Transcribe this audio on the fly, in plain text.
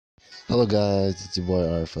Hello guys, it's your boy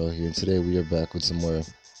RFO here, and today we are back with some more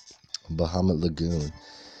Midnight Lagoon.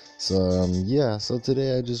 So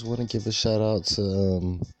today I just want to give a shout out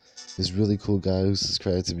to this really cool guy who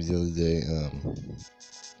subscribed to me the other day.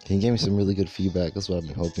 He gave me some really good feedback. That's what I've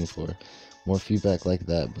been hoping for, more feedback like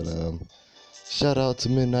that. But shout out to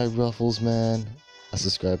Midnight Rufflez, man. I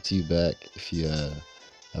subscribed to you back if you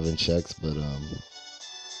haven't checked, but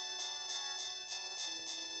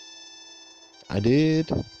I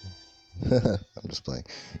did. I'm just playing.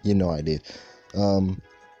 You know I did.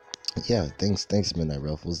 Yeah, thanks, Midnight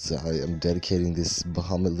Rufflez. I am dedicating this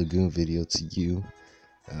Midnight Lagoon video to you.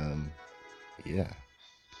 Yeah.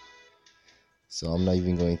 So I'm not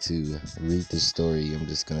even going to read the story. I'm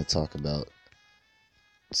just going to talk about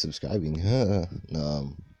subscribing.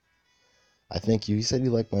 I thank you. You said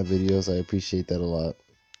you like my videos. I appreciate that a lot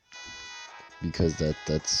because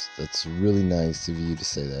that's really nice of you to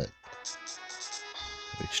say that.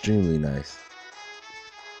 Extremely nice.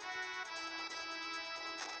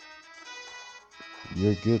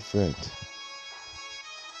 You're a good friend.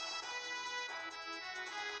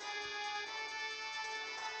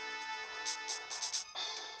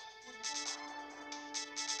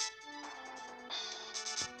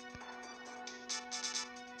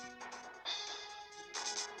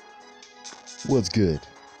 What's good?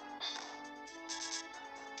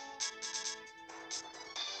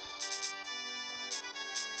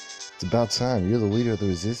 It's about time. You're the leader of the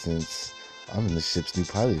resistance. I'm in the ship's new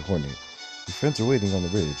pilot, Hornet. Your friends are waiting on the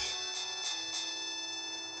bridge.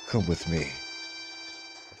 Come with me.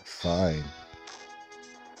 Fine.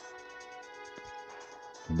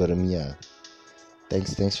 But yeah.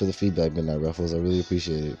 Thanks for the feedback, Midnight Rufflez. I really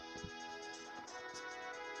appreciate it.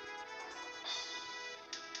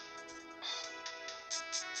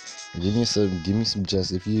 Give me some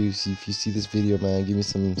just if you see this video, man, give me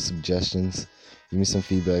some suggestions. Give me some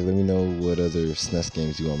feedback. Let me know what other SNES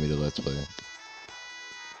games you want me to let's play.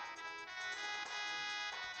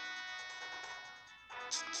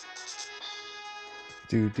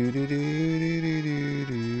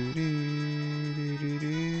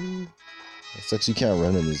 It sucks you can't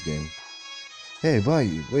run in this game. Hey,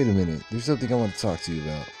 Bayou, wait a minute. There's something I want to talk to you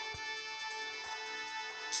about.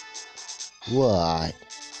 What?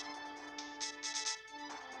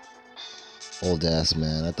 Old ass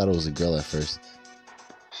man. I thought it was a girl at first.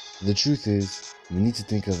 The truth is, we need to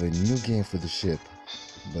think of a new game for the ship.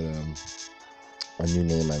 But, a new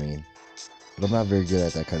name, I mean. But I'm not very good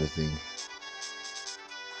at that kind of thing.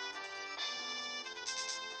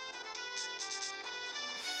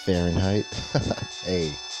 Fahrenheit?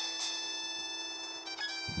 Hey.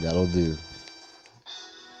 That'll do.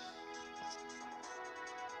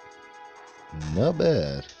 Not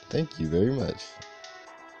bad. Thank you very much.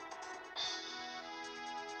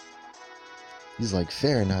 He's like,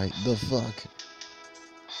 Fahrenheit? The fuck?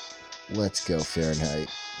 Let's go, Fahrenheit.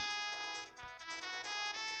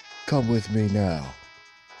 Come with me now.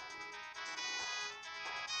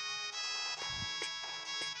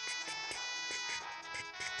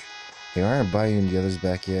 Hey, aren't Bayou and the others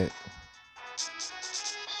back yet?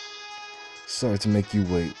 Sorry to make you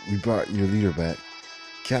wait. We brought your leader back.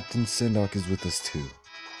 Captain Sendok is with us too.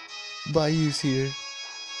 Bayou's here.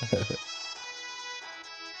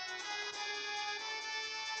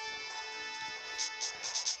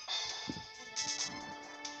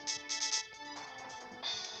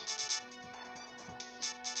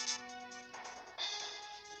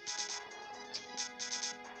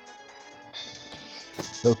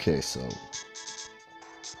 Okay, so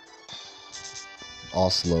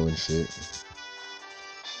all slow and shit.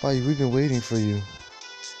 Bayou, we've been waiting for you.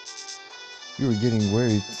 You were getting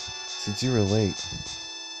worried since you were late.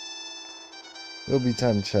 It'll be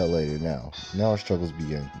time to chat later now. Now our struggles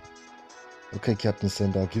begin. Okay, Captain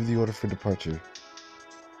Sendok, give the order for departure.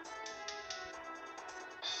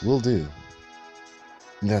 Will do.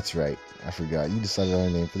 That's right. I forgot. You decided on a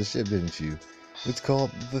name for the ship, didn't you? It's called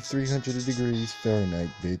the 300 degrees Fahrenheit,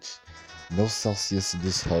 bitch. No Celsius in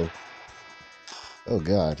this hoe. Oh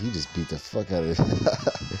god, he just beat the fuck out of it.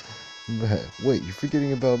 Man, wait, you're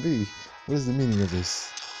forgetting about me. What is the meaning of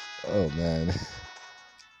this? Oh man.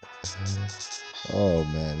 Oh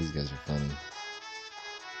man, these guys are funny.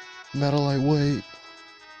 Metalite, wait.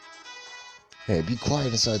 Hey, be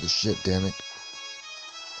quiet inside the ship, damn it.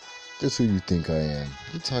 That's who you think I am.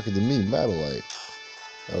 You're talking to me, Metalite.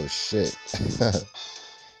 Oh shit.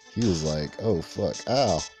 He was like, oh fuck,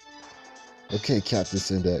 ow. Okay, Captain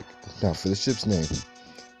Sendek. Now for the ship's name.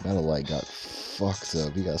 Metalite got fucked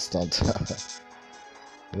up. He got stomped out.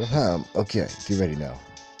 Okay, get ready now.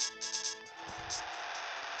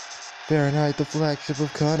 Fahrenheit, the flagship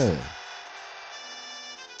of Kana.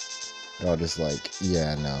 They're all just like,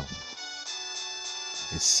 yeah, no.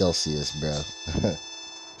 It's Celsius, bro.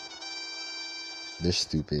 They're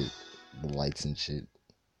stupid. The lights and shit.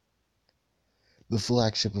 The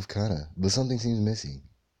flagship of Kana. But something seems missing.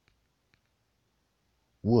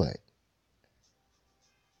 What?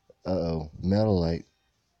 Uh-oh. Metalite.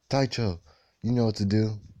 Taicho, you know what to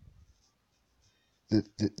do.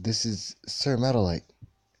 This is Sir Metalite.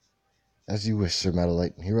 As you wish, Sir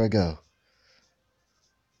Metalite. Here I go.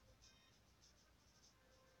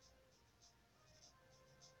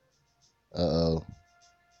 Uh-oh.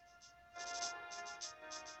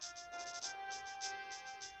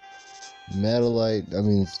 Metalite,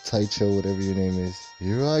 Taicho, whatever your name is.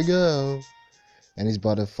 Here I go. And he's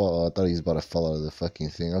about to fall. I thought he was about to fall out of the fucking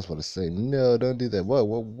thing. I was about to say, no, don't do that. Whoa,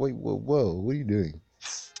 wait, whoa. What are you doing?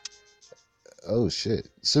 Oh, shit.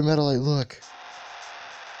 Sir Metalite, look.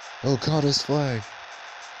 Oh, caught his flag.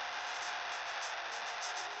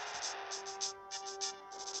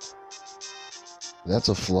 That's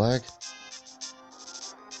a flag?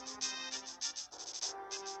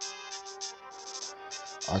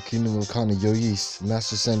 Our kingdom of Kana, Yois,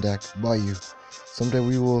 Master Sendak, Bayu. Someday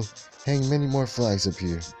we will hang many more flags up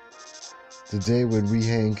here. The day when we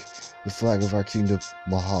hang the flag of our kingdom,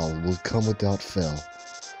 Mahal, will come without fail.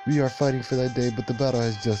 We are fighting for that day, but the battle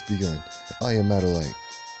has just begun. I am Madelite.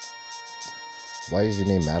 Why is your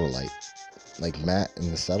name Madelite? Like Matt in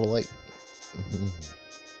the satellite?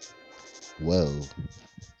 Whoa.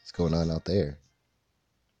 What's going on out there?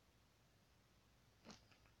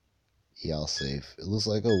 Yeah, I'll save. It looks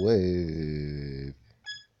like a wave.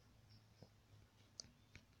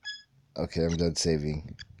 Okay, I'm done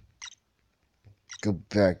saving. Go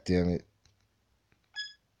back, damn it.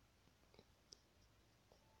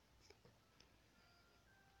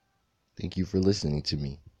 Thank you for listening to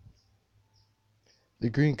me. The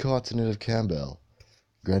green continent of Campbell,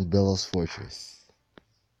 Grand Bellows Fortress.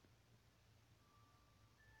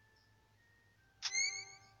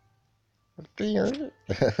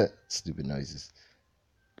 Stupid noises.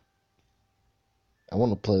 I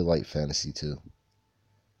want to play light fantasy too.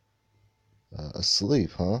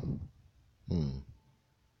 Asleep, huh?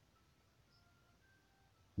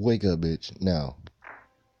 Wake up, bitch. Now.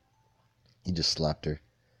 He just slapped her.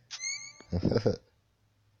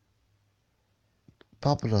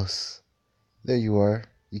 Papalos. There you are.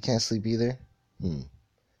 You can't sleep either?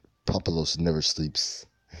 Papalos never sleeps.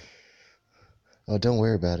 Oh, don't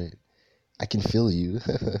worry about it. I can feel you.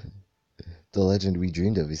 The legend we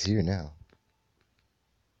dreamed of is here now.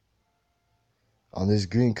 On this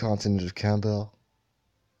green continent of Campbell?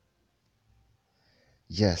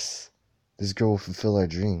 Yes, this girl will fulfill our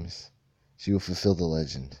dreams. She will fulfill the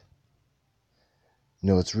legend.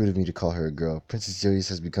 No, it's rude of me to call her a girl. Princess Yoris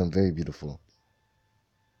has become very beautiful.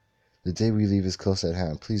 The day we leave is close at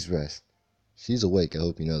hand. Please rest. She's awake. I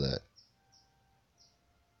hope you know that.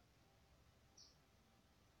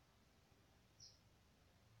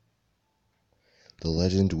 The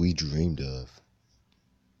legend we dreamed of.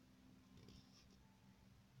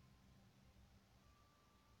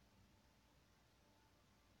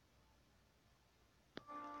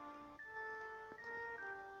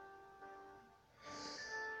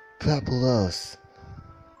 Papalos.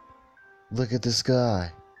 Look at the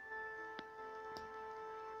sky.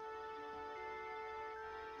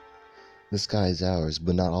 The sky is ours,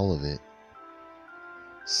 but not all of it.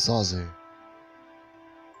 Saucer.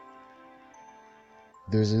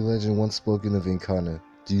 There's a legend once spoken of in Kana.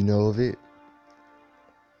 Do you know of it?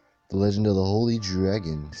 The legend of the Holy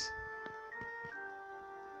Dragons.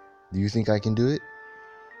 Do you think I can do it?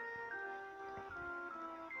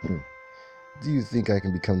 Do you think I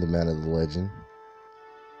can become the man of the legend?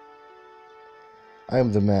 I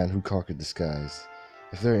am the man who conquered the skies.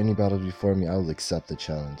 If there are any battles before me, I will accept the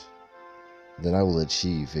challenge. Then I will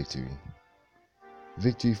achieve victory.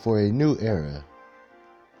 Victory for a new era.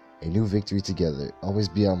 A new victory together. Always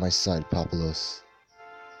be on my side, Papalos.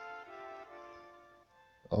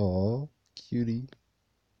 Aww, cutie.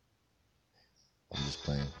 I'm just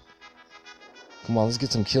playing. Come on, let's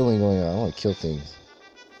get some killing going on. I want to kill things.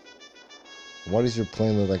 Why does your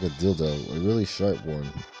plane look like a dildo? A really sharp one.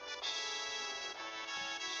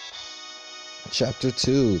 Chapter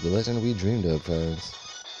 2, The Legend We Dreamed of, friends.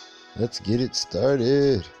 Let's get it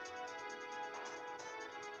started.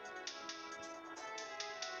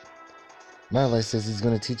 Malai says he's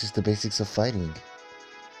going to teach us the basics of fighting.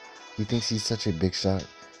 He thinks he's such a big shot,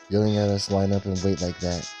 yelling at us line up and wait like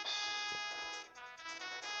that.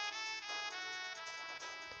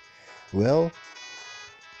 Well,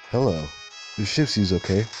 hello. Your shipsy's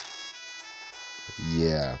okay.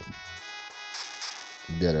 Yeah.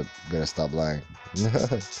 Better stop lying.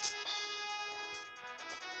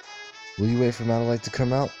 Will you wait for Madelight to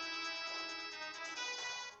come out?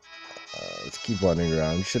 Let's keep wandering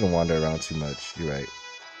around. You shouldn't wander around too much. You're right.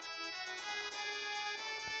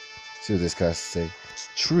 See what this guy has to say.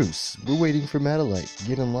 Truce. We're waiting for Madelight.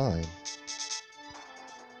 Get in line.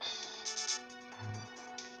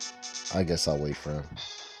 I guess I'll wait for him.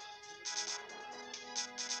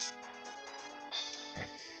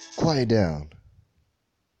 Quiet down.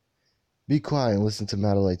 Be quiet and listen to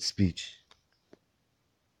Madelight's speech.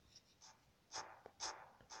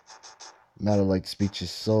 Madelight's speech is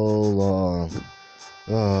so long.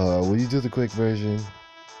 Will you do the quick version?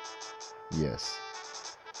 Yes.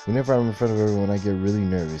 Whenever I'm in front of everyone, I get really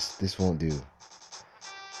nervous. This won't do.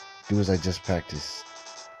 Do as I just practiced.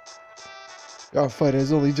 Our fight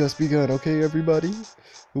has only just begun, okay, everybody?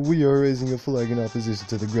 We are raising a flag in opposition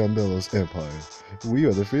to the Grand Bellows Empire. We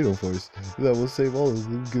are the Freedom Force that will save all of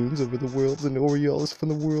the goons over the worlds and Orioles from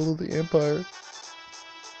the world of the Empire.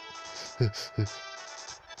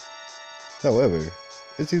 However,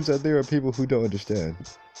 it seems that there are people who don't understand.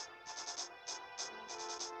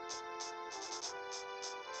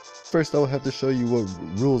 First, I will have to show you what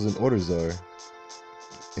rules and orders are.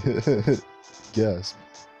 Gasp.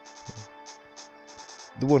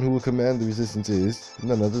 The one who will command the resistance is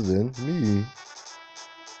none other than me.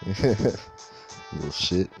 Little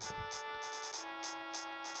shit.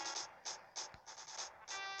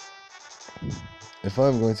 If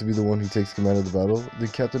I'm going to be the one who takes command of the battle, the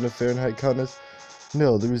captain of Fahrenheit Contest,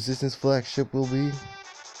 no, the resistance flagship will be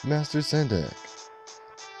Master Sendak.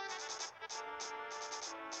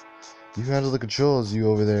 You handle the controls, you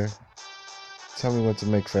over there. Tell me when to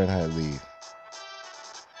make Fahrenheit leave.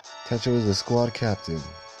 Techo is the squad captain.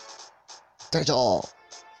 Techo!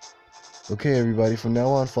 Okay, everybody, from now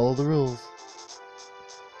on, follow the rules.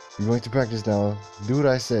 You're going to practice now. Do what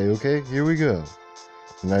I say, okay? Here we go.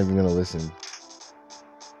 You're not even going to listen.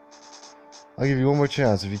 I'll give you one more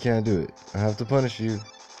chance if you can't do it. I have to punish you.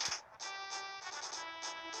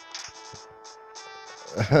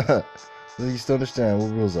 You still understand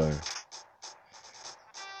what rules are.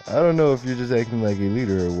 I don't know if you're just acting like a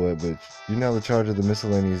leader or what, but you're now the charge of the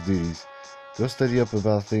miscellaneous duties. Go study up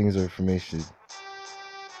about things or information.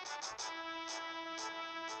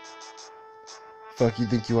 Fuck you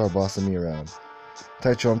think you are bossing me around.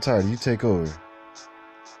 Taicho, I'm tired. You take over.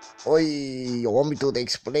 Oi, you want me to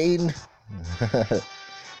explain?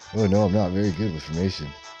 Oh no, I'm not very good with formation.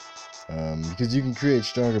 Because you can create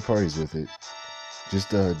stronger parties with it.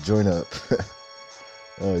 Just join up.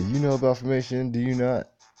 You know about formation, do you not?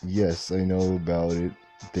 Yes, I know about it.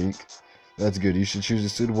 Think. That's good. You should choose a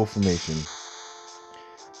suitable formation.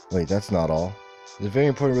 Wait, that's not all. There's a very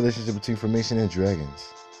important relationship between formation and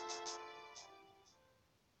dragons.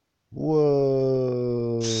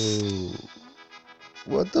 Whoa.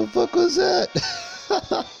 What the fuck was that?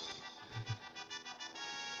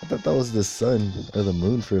 I thought that was the sun or the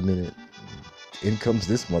moon for a minute. In comes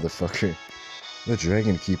this motherfucker. The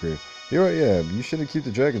Dragon Keeper. Here I am. You shouldn't keep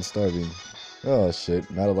the dragon starving. Oh shit.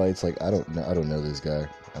 Madelight's like, I don't know this guy.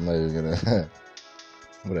 I'm not even gonna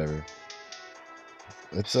whatever.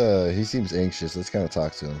 Let's he seems anxious. Let's kinda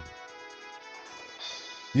talk to him.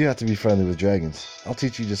 You have to be friendly with dragons. I'll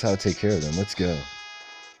teach you just how to take care of them. Let's go.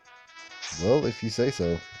 Well, if you say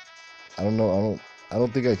so. I don't know, I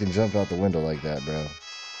don't think I can jump out the window like that, bro.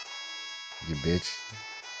 You bitch.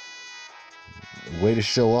 Way to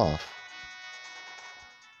show off.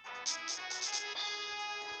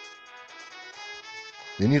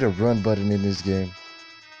 They need a run button in this game.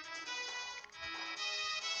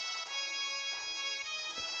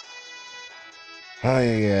 Oh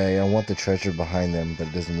yeah, I want the treasure behind them, but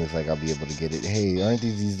it doesn't look like I'll be able to get it. Hey, aren't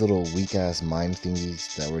these little weak-ass mime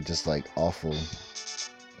thingies that were just like awful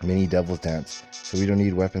mini devil's dance? So we don't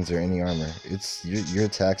need weapons or any armor. It's your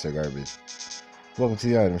attacks are garbage. Welcome to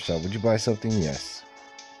the item shop. Would you buy something? Yes.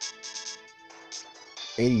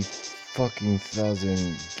 80 fucking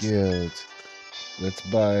thousand guilds. Let's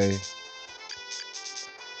buy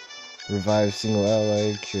revive single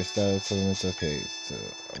ally, cure status elements. Okay, so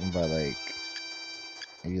I'm gonna buy like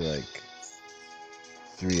maybe like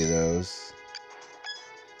 3 of those.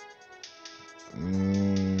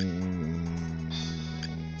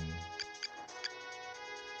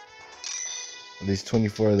 At least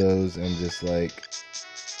 24 of those and just like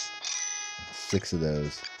 6 of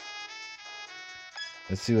those.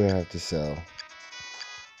 Let's see what I have to sell.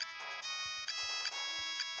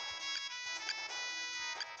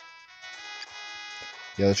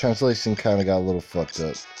 Yeah, the translation kind of got a little fucked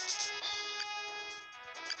up.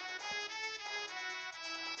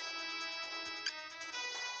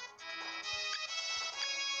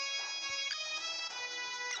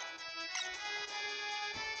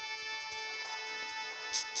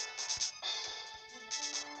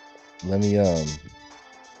 Let me,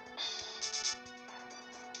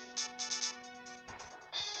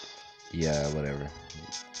 yeah, whatever.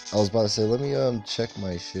 I was about to say, let me, check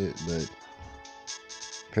my shit, but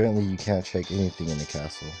apparently you can't check anything in the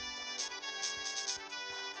castle.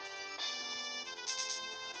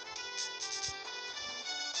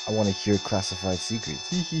 I want to hear classified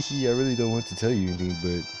secrets. I really don't want to tell you anything,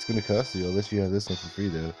 but it's going to cost you. I'll let you have this one for free,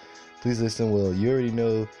 though. Please listen well. You already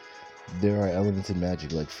know there are elements in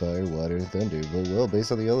magic like fire, water, and thunder. But, well,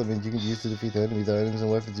 based on the element you can use to defeat the enemy, the items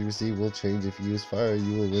and weapons you receive will change. If you use fire,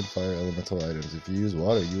 you will win fire elemental items. If you use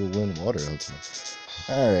water, you will win water elemental.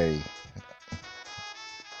 Alrighty.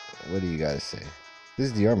 What do you guys say? This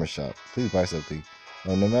is the armor shop. Please buy something.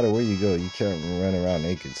 No matter where you go, you can't run around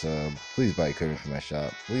naked, so please buy equipment from my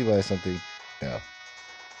shop. Will you buy something? No.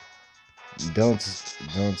 Don't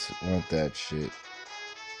want that shit.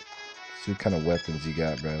 See what kind of weapons you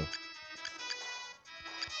got, bro.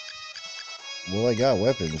 Well, I got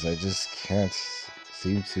weapons. I just can't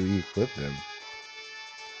seem to equip them.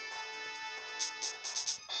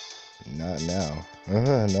 Not now.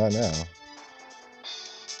 Not now.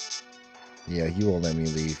 Yeah, he won't let me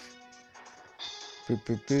leave.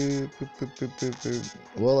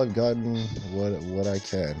 Well, I've gotten what I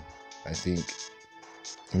can, I think.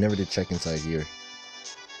 I never did check inside here.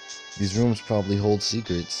 These rooms probably hold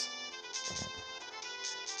secrets.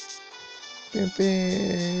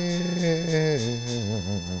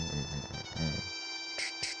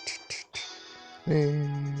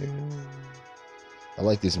 I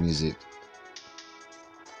like this music.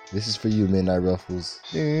 This is for you, Midnight Rufflez.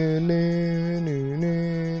 I'm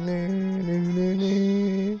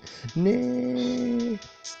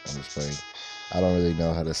just playing. I don't really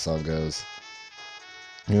know how this song goes.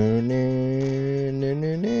 And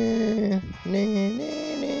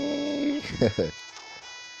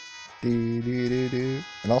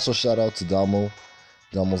also shout out to Domo.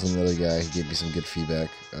 Domo's another guy. He gave me some good feedback.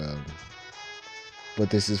 But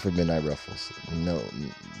this is for Midnight Rufflez.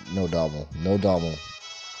 No Domo. No Domo.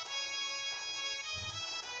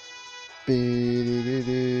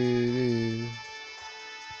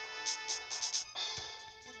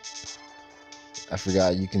 I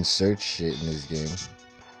forgot you can search shit in this game.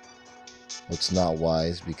 It's not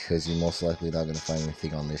wise because you're most likely not going to find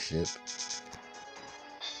anything on this ship.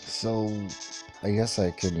 So, I guess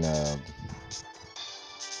I can,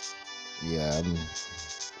 yeah, I'm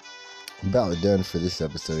about done for this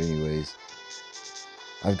episode anyways.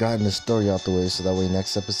 I've gotten the story out the way so that way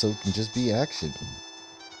next episode can just be action.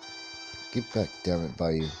 Get back, damn it,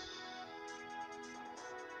 Bayou.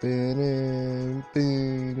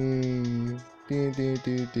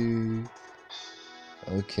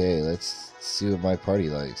 Okay, let's see what my party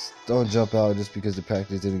likes. Don't jump out just because the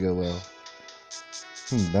practice didn't go well.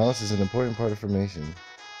 Balance is an important part of formation.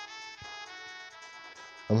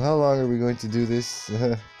 How long are we going to do this?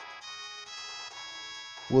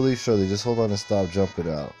 Willie, surely, just hold on and stop jumping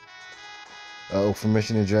out. Oh,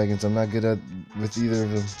 formation and dragons, I'm not good with either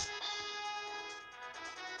of them.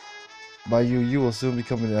 Bayou, you will soon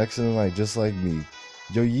become an excellent knight just like me.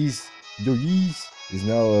 Your yeast is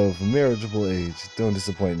now of marriageable age. Don't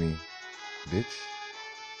disappoint me, bitch.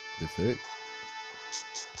 The fuck?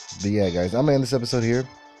 But yeah, guys, I'm gonna end this episode here,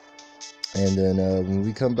 and then when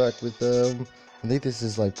we come back with I think this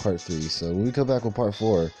is like part 3. So when we come back with part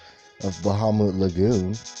 4 of Midnight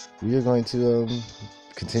Lagoon, we are going to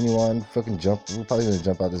continue on. Fucking jump. We're probably gonna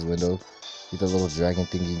jump out this window, get that little dragon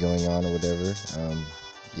thingy going on or whatever.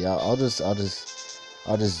 Yeah, I'll just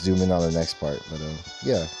zoom in on the next part. But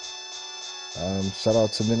yeah. Shout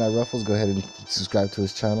out to Midnight Rufflez. Go ahead and subscribe to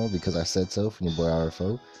his channel because I said so from your boy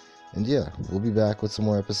RFO. And yeah, we'll be back with some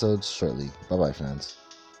more episodes shortly. Bye bye, friends.